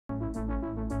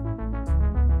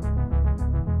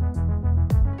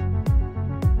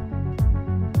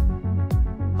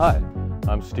Hi,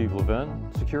 I'm Steve Levin,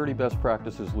 Security Best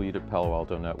Practices Lead at Palo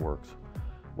Alto Networks.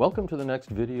 Welcome to the next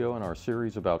video in our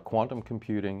series about quantum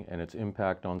computing and its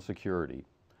impact on security.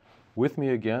 With me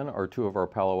again are two of our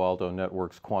Palo Alto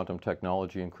Networks quantum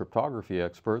technology and cryptography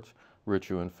experts,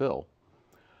 Ritu and Phil.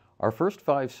 Our first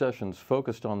 5 sessions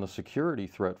focused on the security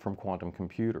threat from quantum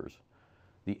computers,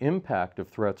 the impact of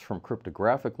threats from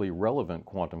cryptographically relevant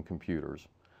quantum computers,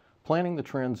 planning the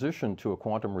transition to a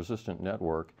quantum-resistant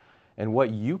network, and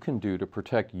what you can do to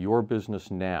protect your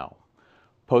business now,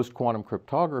 post-quantum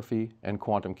cryptography and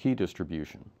quantum key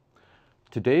distribution.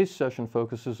 Today's session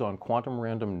focuses on quantum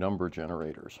random number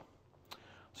generators.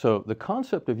 So the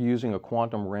concept of using a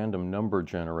quantum random number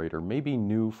generator may be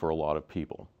new for a lot of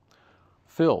people.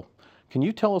 Phil, can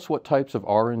you tell us what types of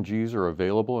RNGs are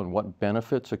available and what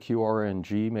benefits a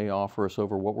QRNG may offer us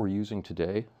over what we're using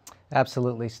today?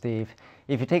 Absolutely, Steve.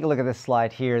 If you take a look at this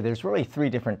slide here, there's really 3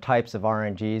 different types of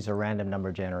RNGs, or random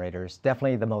number generators.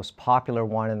 Definitely the most popular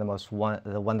one and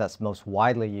the one that's most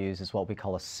widely used is what we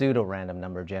call a pseudo-random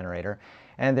number generator.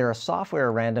 And they're a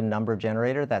software random number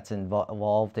generator that's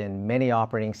involved in many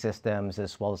operating systems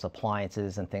as well as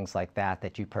appliances and things like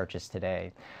that you purchase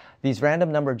today. These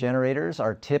random number generators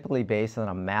are typically based on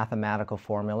a mathematical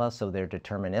formula, so they're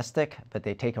deterministic, but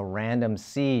they take a random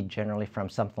seed, generally from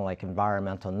something like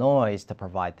environmental noise, to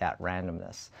provide that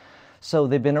randomness. So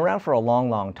they've been around for a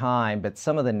long time, but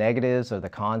some of the negatives or the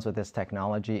cons with this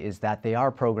technology is that they are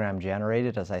program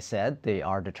generated. As I said, they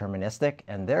are deterministic,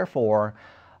 and therefore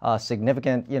a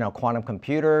significant quantum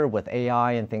computer with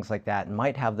AI and things like that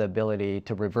might have the ability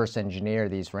to reverse engineer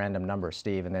these random numbers,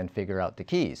 Steve, and then figure out the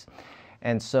keys.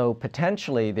 And so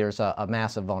potentially there's a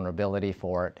massive vulnerability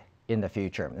for it in the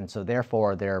future. And so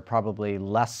therefore they're probably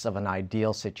less of an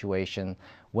ideal situation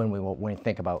when we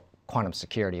think about quantum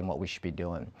security and what we should be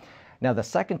doing. Now the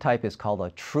second type is called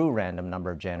a true random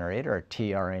number generator, or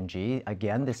TRNG.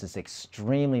 Again, this is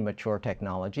extremely mature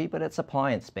technology, but it's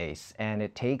appliance-based, and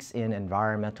it takes in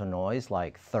environmental noise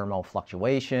like thermal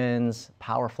fluctuations,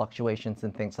 power fluctuations,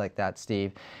 and things like that,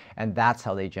 Steve. And that's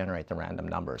how they generate the random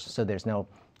numbers. So there's no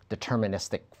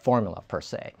deterministic formula per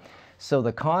se. So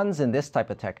the cons in this type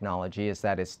of technology is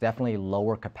that it's definitely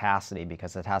lower capacity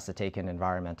because it has to take in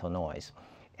environmental noise.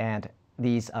 And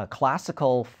these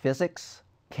classical physics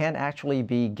can actually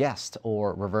be guessed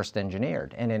or reversed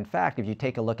engineered. And in fact, if you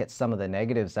take a look at some of the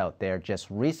negatives out there just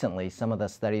recently, some of the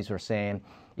studies were saying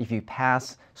if you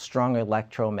pass strong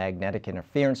electromagnetic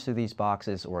interference through these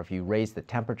boxes, or if you raise the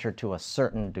temperature to a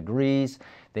certain degrees,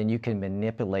 then you can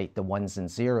manipulate the ones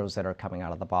and zeros that are coming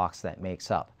out of the box that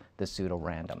makes up the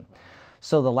pseudo-random.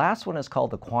 So the last one is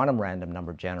called the quantum random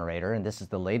number generator, and this is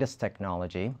the latest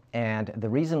technology. And the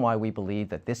reason why we believe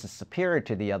that this is superior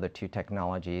to the other 2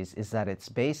 technologies is that it's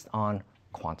based on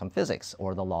quantum physics,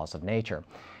 or the laws of nature.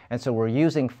 And so we're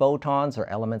using photons, or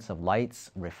elements of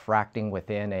lights, refracting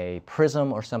within a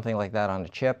prism or something like that on a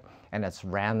chip, and it's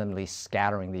randomly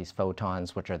scattering these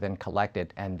photons, which are then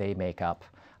collected, and they make up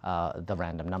the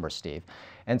random number, Steve.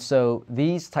 And so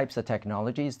these types of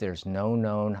technologies, there's no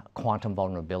known quantum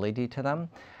vulnerability to them.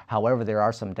 However, there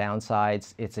are some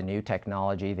downsides. It's a new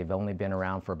technology. They've only been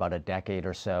around for about a decade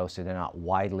or so they're not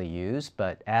widely used.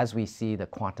 But as we see the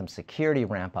quantum security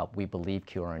ramp up, we believe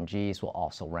QRNGs will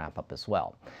also ramp up as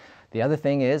well. The other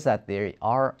thing is that they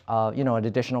are, an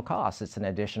additional cost. It's an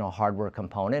additional hardware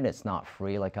component. It's not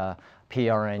free like a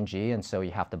PRNG, and so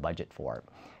you have to budget for it.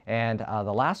 And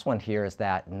the last one here is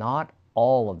that not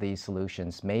all of these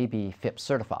solutions may be FIPS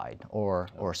certified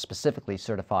or specifically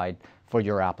certified for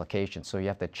your application. So you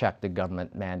have to check the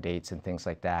government mandates and things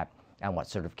like that and what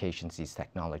certifications these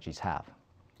technologies have.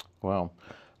 Well,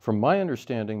 from my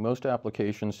understanding, most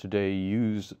applications today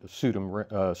use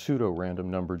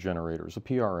pseudo-random number generators, the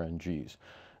PRNGs.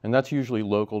 And that's usually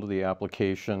local to the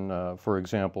application, for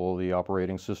example, the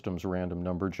operating system's random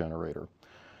number generator.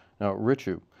 Now,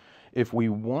 Ritu, if we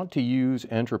want to use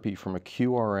entropy from a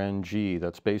QRNG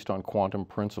that's based on quantum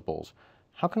principles,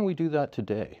 how can we do that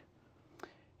today?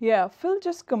 Yeah, Phil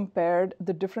just compared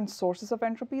the different sources of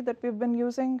entropy that we've been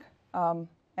using,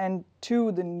 and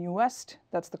to the newest,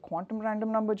 that's the quantum random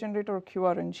number generator, or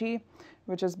QRNG,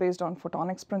 which is based on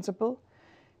photonics principle.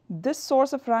 This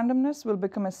source of randomness will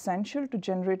become essential to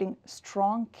generating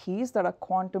strong keys that are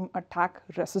quantum attack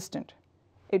resistant.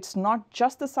 It's not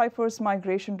just the cipher's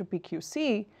migration to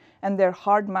PQC and their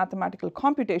hard mathematical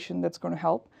computation that's going to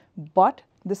help, but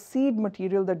the seed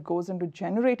material that goes into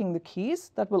generating the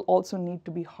keys that will also need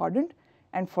to be hardened.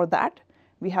 And for that,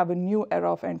 we have a new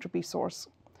era of entropy source.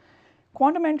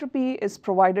 Quantum entropy is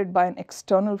provided by an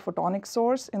external photonic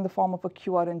source in the form of a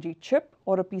QRNG chip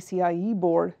or a PCIe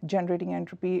board generating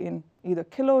entropy in either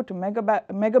kilo to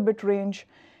megabit range.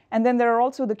 And then there are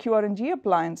also the QRNG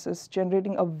appliances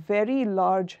generating a very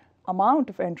large amount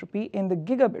of entropy in the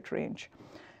gigabit range.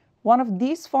 One of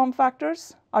these form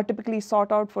factors are typically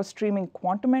sought out for streaming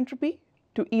quantum entropy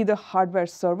to either hardware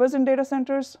servers in data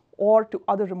centers or to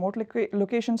other remote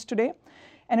locations today.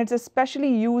 And it's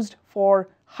especially used for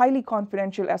highly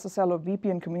confidential SSL or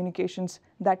VPN communications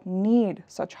that need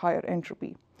such higher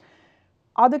entropy.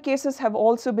 Other cases have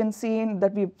also been seen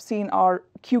that we've seen are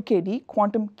QKD,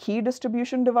 quantum key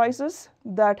distribution devices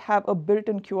that have a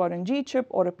built-in QRNG chip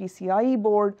or a PCIe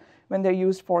board when they're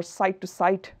used for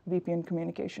site-to-site VPN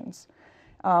communications.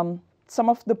 Some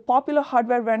of the popular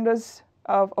hardware vendors,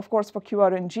 of course, for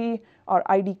QRNG are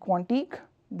ID Quantique.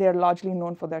 They're largely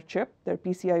known for their chip, their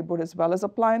PCIe board, as well as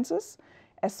appliances,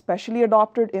 especially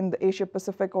adopted in the Asia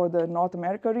Pacific or the North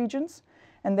America regions.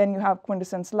 And then you have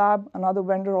Quintessence Lab, another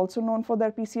vendor also known for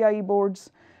their PCIe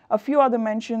boards. A few other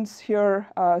mentions here,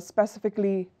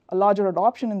 specifically a larger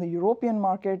adoption in the European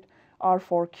market, are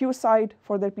for QSight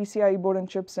for their PCIe board and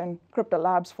chips and Crypta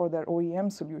Labs for their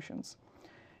OEM solutions.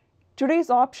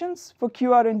 Today's options for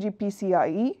QRNG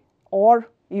PCIe or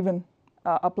even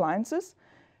appliances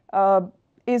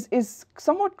is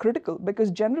somewhat critical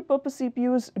because general purpose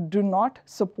CPUs do not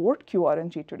support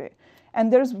QRNG today.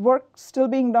 And there's work still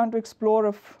being done to explore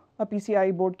if a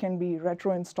PCIe board can be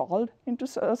retro-installed into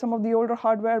some of the older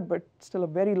hardware, but still a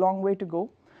very long way to go.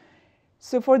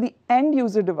 So for the end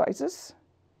user devices,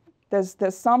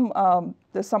 there's some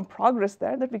progress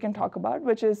there that we can talk about,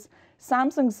 which is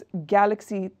Samsung's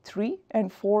Galaxy 3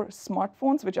 and 4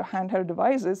 smartphones, which are handheld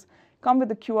devices, come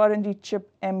with a QRNG chip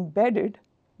embedded,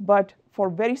 but for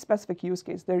very specific use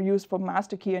case. They're used for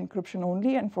master key encryption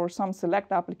only and for some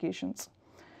select applications.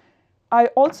 I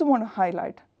also want to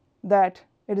highlight that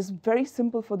it is very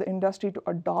simple for the industry to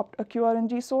adopt a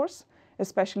QRNG source,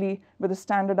 especially with a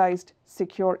standardized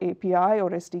secure API or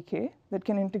SDK that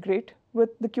can integrate with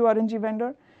the QRNG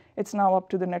vendor. It's now up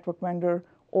to the network vendor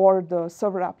or the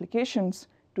server applications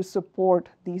to support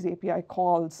these API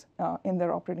calls in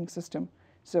their operating system.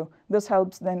 So this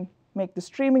helps then make the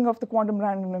streaming of the quantum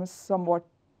randomness somewhat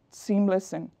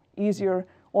seamless and easier.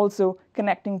 Also,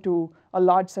 connecting to a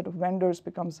large set of vendors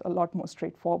becomes a lot more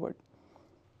straightforward.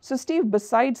 So Steve,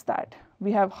 besides that,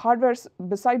 we have hardware,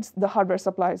 besides the hardware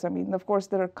supplies, I mean, of course,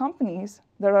 there are companies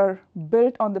that are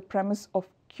built on the premise of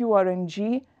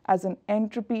QRNG as an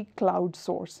entropy cloud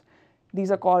source.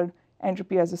 These are called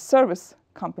entropy as a service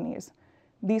companies.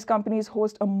 These companies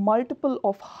host a multiple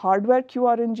of hardware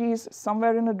QRNGs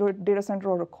somewhere in a data center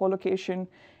or a co-location,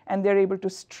 and they're able to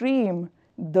stream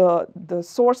the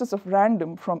sources of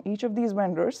random from each of these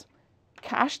vendors,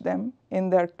 cache them in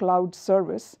their cloud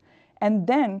service, and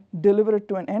then deliver it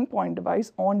to an endpoint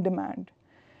device on demand.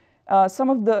 Some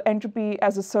of the entropy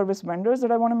as a service vendors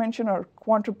that I want to mention are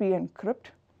Quantropy and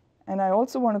Crypt, and I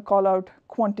also want to call out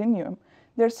Quantinuum.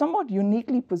 They're somewhat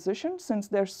uniquely positioned since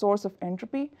their source of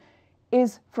entropy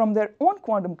is from their own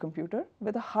quantum computer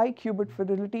with a high qubit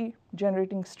fidelity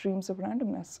generating streams of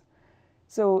randomness.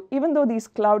 So even though these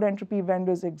cloud entropy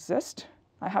vendors exist,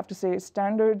 I have to say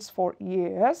standards for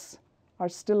EAS are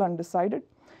still undecided.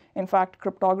 In fact,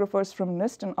 cryptographers from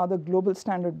NIST and other global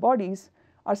standard bodies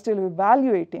are still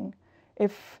evaluating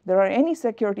if there are any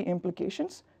security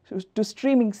implications to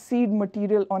streaming seed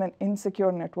material on an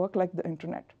insecure network like the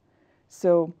internet.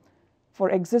 So for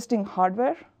existing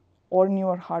hardware or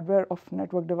newer hardware of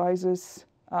network devices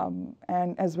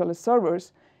and as well as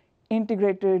servers,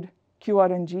 integrated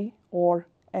QRNG or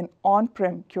an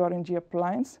on-prem QRNG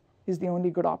appliance is the only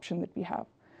good option that we have.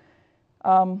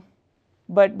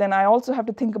 But then I also have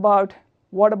to think about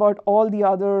what about all the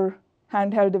other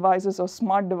handheld devices or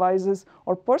smart devices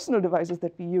or personal devices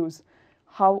that we use?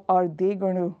 How are they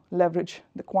going to leverage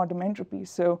the quantum entropy?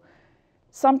 So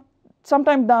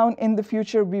sometime down in the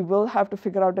future, we will have to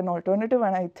figure out an alternative,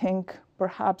 and I think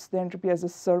perhaps the entropy as a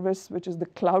service, which is the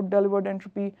cloud-delivered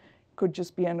entropy, could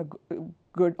just be a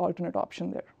good alternate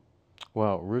option there.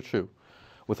 Wow, Ritu,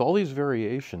 with all these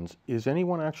variations, is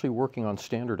anyone actually working on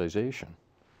standardization?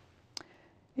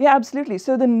 Yeah, absolutely.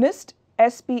 So the NIST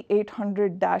SP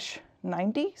 800-90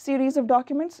 series of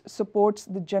documents supports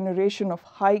the generation of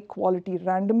high-quality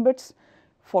random bits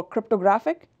for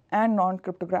cryptographic and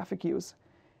non-cryptographic use.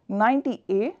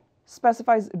 90A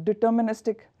specifies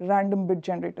deterministic random bit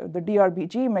generator, the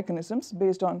DRBG mechanisms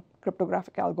based on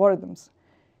cryptographic algorithms.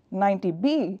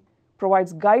 90B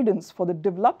provides guidance for the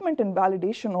development and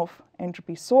validation of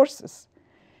entropy sources.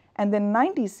 And then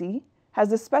 90C has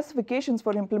the specifications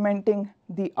for implementing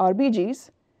the RBGs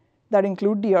that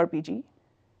include DRBG.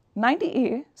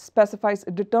 90A specifies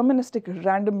a deterministic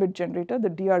random bit generator, the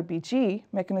DRBG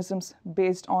mechanisms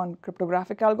based on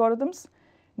cryptographic algorithms.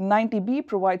 90B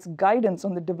provides guidance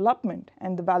on the development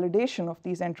and the validation of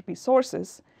these entropy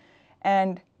sources.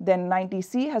 And then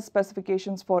 90C has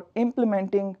specifications for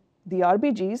implementing the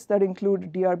RBGs that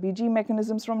include DRBG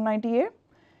mechanisms from 90A.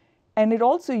 And it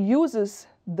also uses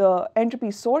the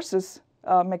entropy sources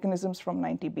mechanisms from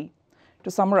 90B.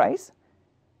 To summarize,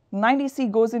 90C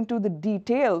goes into the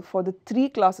detail for the three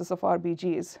classes of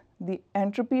RBGs: the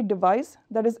entropy device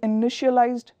that is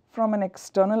initialized from an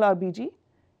external RBG,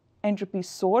 entropy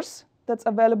source that's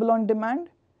available on demand,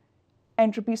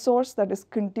 entropy source that is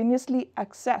continuously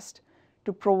accessed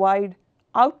to provide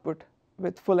output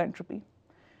with full entropy.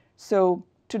 So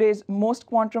today's most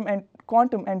quantum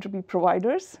entropy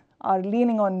providers are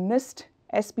leaning on NIST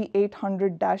SP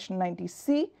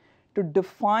 800-90C to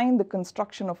define the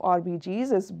construction of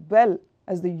RBGs as well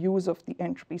as the use of the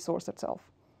entropy source itself.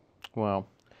 Well,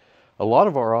 a lot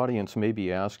of our audience may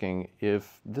be asking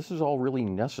if this is all really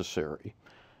necessary,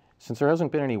 since there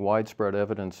hasn't been any widespread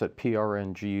evidence that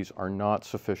QRNGs are not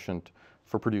sufficient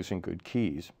for producing good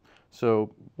keys.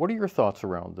 So what are your thoughts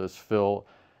around this, Phil?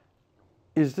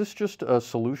 Is this just a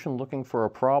solution looking for a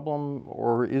problem,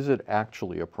 or is it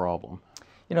actually a problem?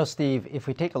 You know, Steve, if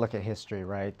we take a look at history,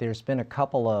 right, there's been a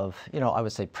couple of, I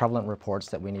would say prevalent reports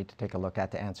that we need to take a look at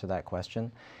to answer that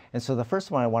question. And so the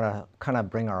first one I want to kind of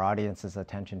bring our audience's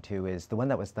attention to is the one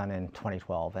that was done in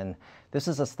 2012. And this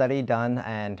is a study done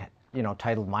and,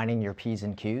 titled Mining Your P's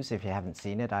and Q's. If you haven't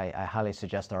seen it, I highly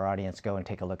suggest our audience go and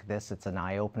take a look at this. It's an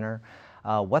eye-opener.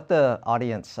 What the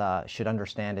audience should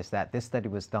understand is that this study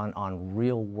was done on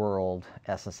real-world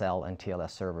SSL and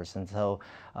TLS servers. And so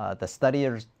the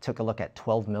studiers took a look at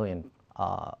 12 million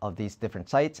of these different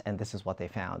sites, and this is what they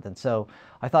found. And so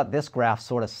I thought this graph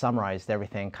sort of summarized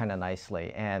everything kind of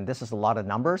nicely. And this is a lot of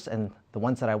numbers, and the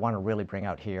ones that I want to really bring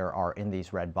out here are in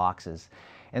these red boxes.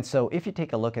 And so if you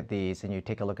take a look at these and you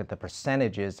take a look at the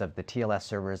percentages of the TLS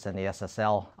servers and the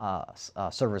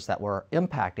SSL servers that were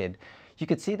impacted, you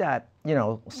could see that,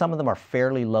 some of them are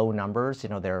fairly low numbers,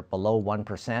 they're below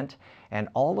 1%. And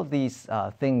all of these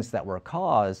things that were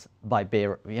caused by,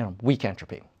 weak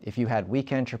entropy. If you had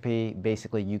weak entropy,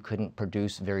 basically you couldn't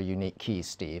produce very unique keys,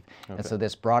 Steve. Okay. And so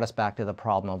this brought us back to the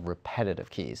problem of repetitive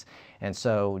keys. And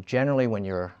so generally when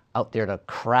you're out there to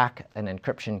crack an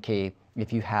encryption key,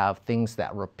 if you have things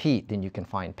that repeat, then you can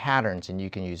find patterns and you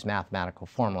can use mathematical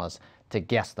formulas to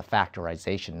guess the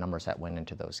factorization numbers that went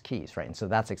into those keys, right? And so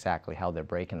that's exactly how they're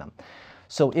breaking them.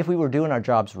 So if we were doing our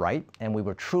jobs right and we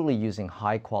were truly using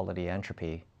high quality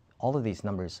entropy, all of these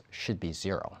numbers should be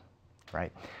zero,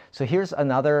 right? So here's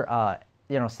another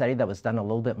study that was done a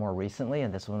little bit more recently,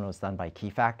 and this one was done by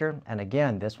Keyfactor. And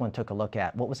again, this one took a look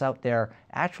at what was out there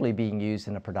actually being used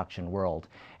in a production world.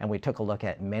 And we took a look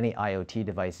at many IoT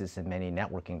devices and many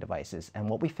networking devices. And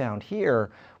what we found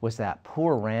here was that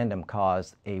poor random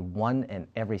caused a 1 in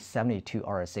every 72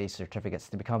 RSA certificates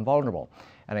to become vulnerable.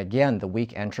 And again, the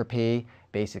weak entropy,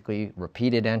 basically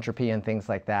repeated entropy and things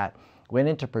like that, went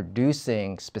into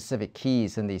producing specific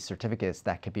keys in these certificates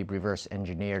that could be reverse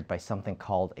engineered by something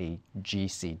called a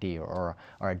GCD, or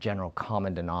a general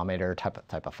common denominator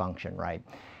type of function, right?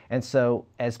 And so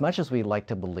as much as we like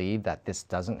to believe that this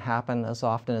doesn't happen as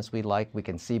often as we like, we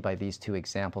can see by these two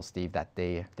examples, Steve, that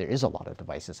there is a lot of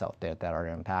devices out there that are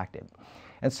impacted.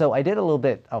 And so I did a little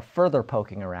bit of further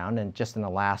poking around, and just in the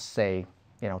last, say,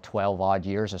 12 odd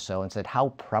years or so, and said, how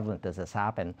prevalent does this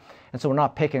happen? And so we're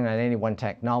not picking on any one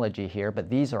technology here,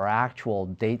 but these are actual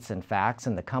dates and facts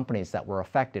and the companies that were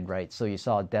affected, right? So you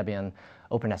saw Debian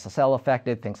OpenSSL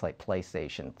affected, things like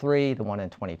PlayStation 3, the one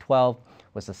in 2012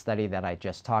 was a study that I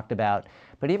just talked about,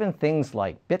 but even things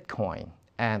like Bitcoin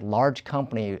and large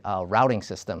company routing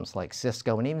systems like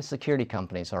Cisco and even security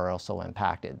companies are also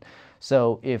impacted.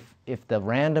 So if the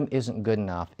random isn't good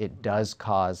enough, it does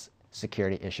cause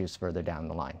security issues further down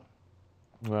the line.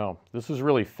 Well, this is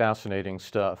really fascinating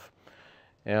stuff.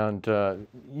 And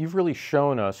you've really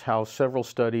shown us how several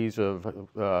studies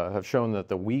have shown that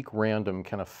the weak random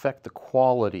can affect the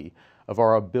quality of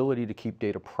our ability to keep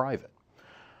data private.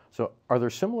 So are there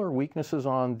similar weaknesses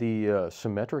on the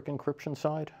symmetric encryption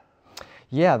side?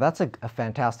 Yeah, that's a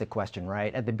fantastic question,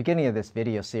 right? At the beginning of this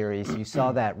video series, you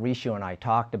saw that Rishu and I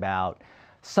talked about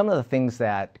some of the things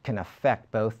that can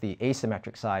affect both the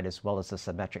asymmetric side as well as the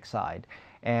symmetric side.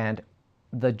 And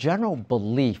the general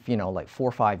belief, like 4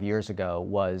 or 5 years ago,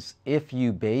 was if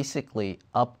you basically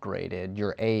upgraded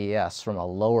your AES from a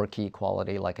lower key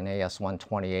quality like an AES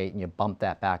 128 and you bump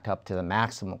that back up to the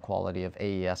maximum quality of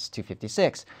AES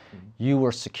 256, you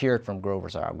were secured from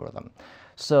Grover's algorithm.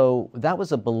 So that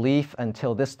was a belief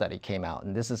until this study came out.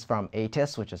 And this is from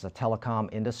ATIS, which is a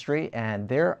telecom industry, and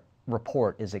their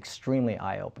report is extremely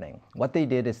eye-opening. What they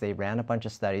did is they ran a bunch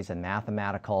of studies and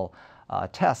mathematical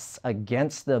tests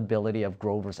against the ability of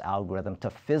Grover's algorithm to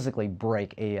physically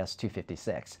break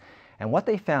AES-256. And what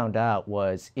they found out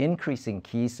was increasing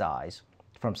key size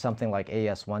from something like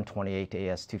AES-128 to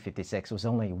AES-256 was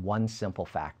only one simple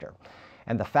factor.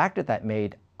 And the factor that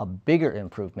made a bigger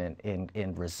improvement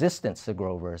in resistance to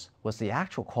Grover's was the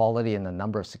actual quality and the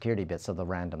number of security bits of the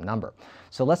random number.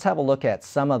 So let's have a look at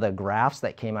some of the graphs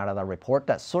that came out of the report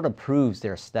that sort of proves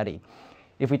their study.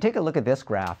 If we take a look at this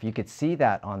graph, you could see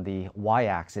that on the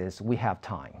y-axis we have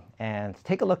time. And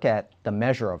take a look at the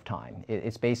measure of time.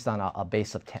 It's based on a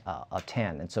base of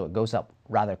 10, and so it goes up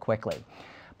rather quickly.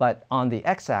 But on the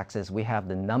x-axis, we have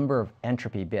the number of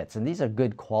entropy bits, and these are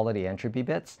good quality entropy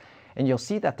bits. And you'll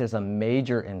see that there's a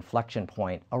major inflection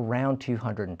point around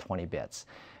 220 bits.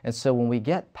 And so when we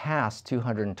get past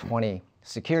 220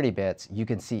 security bits, you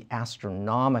can see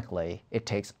astronomically it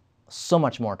takes so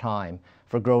much more time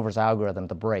for Grover's algorithm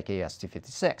to break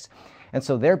AES-256. And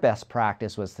so their best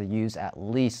practice was to use at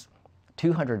least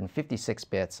 256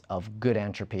 bits of good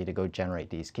entropy to go generate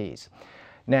these keys.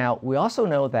 Now, we also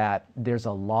know that there's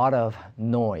a lot of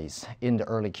noise in the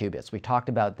early qubits. We talked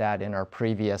about that in our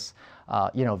previous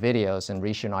videos, and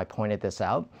Rishi and I pointed this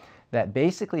out, that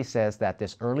basically says that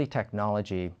this early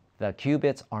technology, the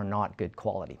qubits are not good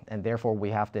quality, and therefore we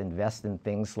have to invest in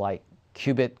things like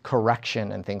qubit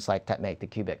correction and things like that make the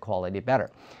qubit quality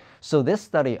better. So this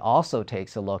study also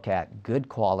takes a look at good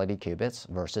quality qubits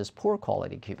versus poor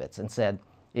quality qubits and said,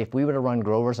 if we were to run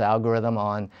Grover's algorithm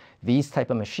on these type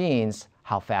of machines,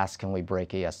 how fast can we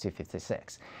break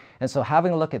AES-256? And so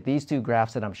having a look at these two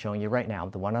graphs that I'm showing you right now,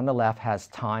 the one on the left has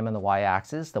time on the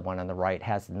y-axis, the one on the right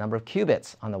has the number of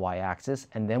qubits on the y-axis,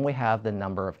 and then we have the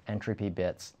number of entropy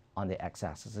bits on the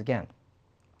x-axis again.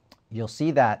 You'll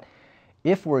see that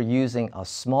if we're using a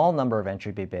small number of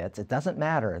entropy bits, it doesn't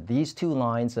matter. These two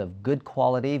lines of good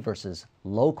quality versus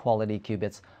low quality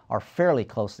qubits are fairly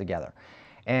close together.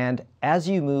 And as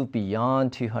you move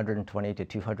beyond 220 to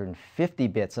 250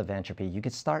 bits of entropy, you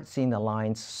can start seeing the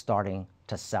lines starting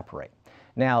to separate.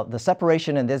 Now, the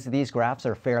separation in these graphs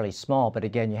are fairly small, but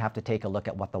again, you have to take a look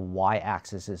at what the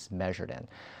y-axis is measured in.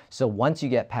 So once you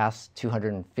get past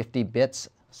 250 bits,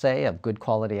 say, of good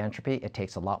quality entropy, it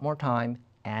takes a lot more time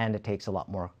and it takes a lot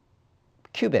more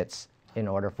qubits in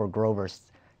order for Grover's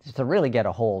to really get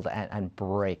a hold and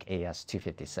break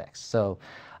AES-256. So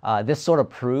this sort of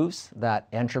proves that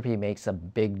entropy makes a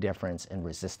big difference in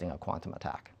resisting a quantum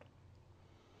attack.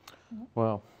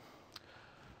 Well,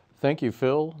 thank you,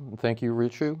 Phil, and thank you,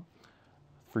 Richu,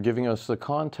 for giving us the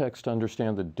context to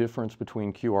understand the difference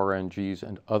between QRNGs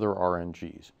and other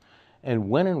RNGs, and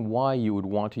when and why you would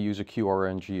want to use a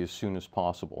QRNG as soon as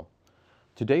possible.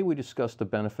 Today we discussed the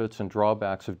benefits and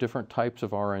drawbacks of different types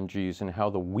of RNGs and how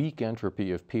the weak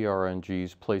entropy of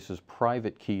PRNGs places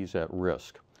private keys at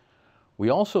risk. We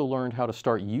also learned how to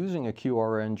start using a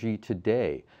QRNG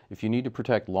today if you need to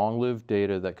protect long-lived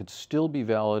data that could still be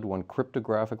valid when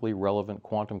cryptographically relevant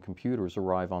quantum computers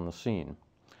arrive on the scene.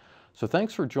 So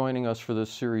thanks for joining us for this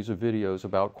series of videos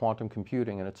about quantum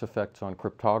computing and its effects on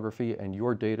cryptography and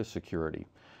your data security.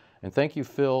 And thank you,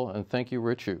 Phil, and thank you,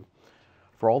 Richu,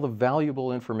 for all the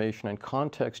valuable information and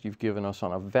context you've given us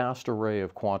on a vast array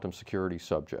of quantum security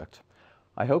subjects.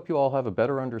 I hope you all have a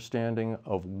better understanding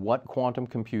of what quantum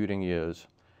computing is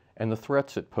and the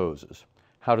threats it poses,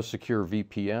 how to secure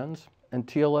VPNs and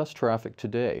TLS traffic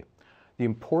today, the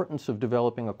importance of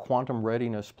developing a quantum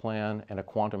readiness plan and a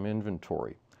quantum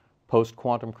inventory,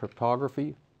 post-quantum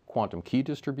cryptography, quantum key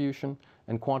distribution,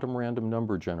 and quantum random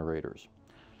number generators.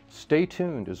 Stay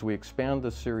tuned as we expand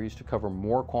this series to cover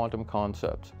more quantum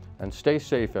concepts. And stay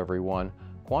safe, everyone.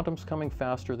 Quantum's coming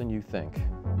faster than you think.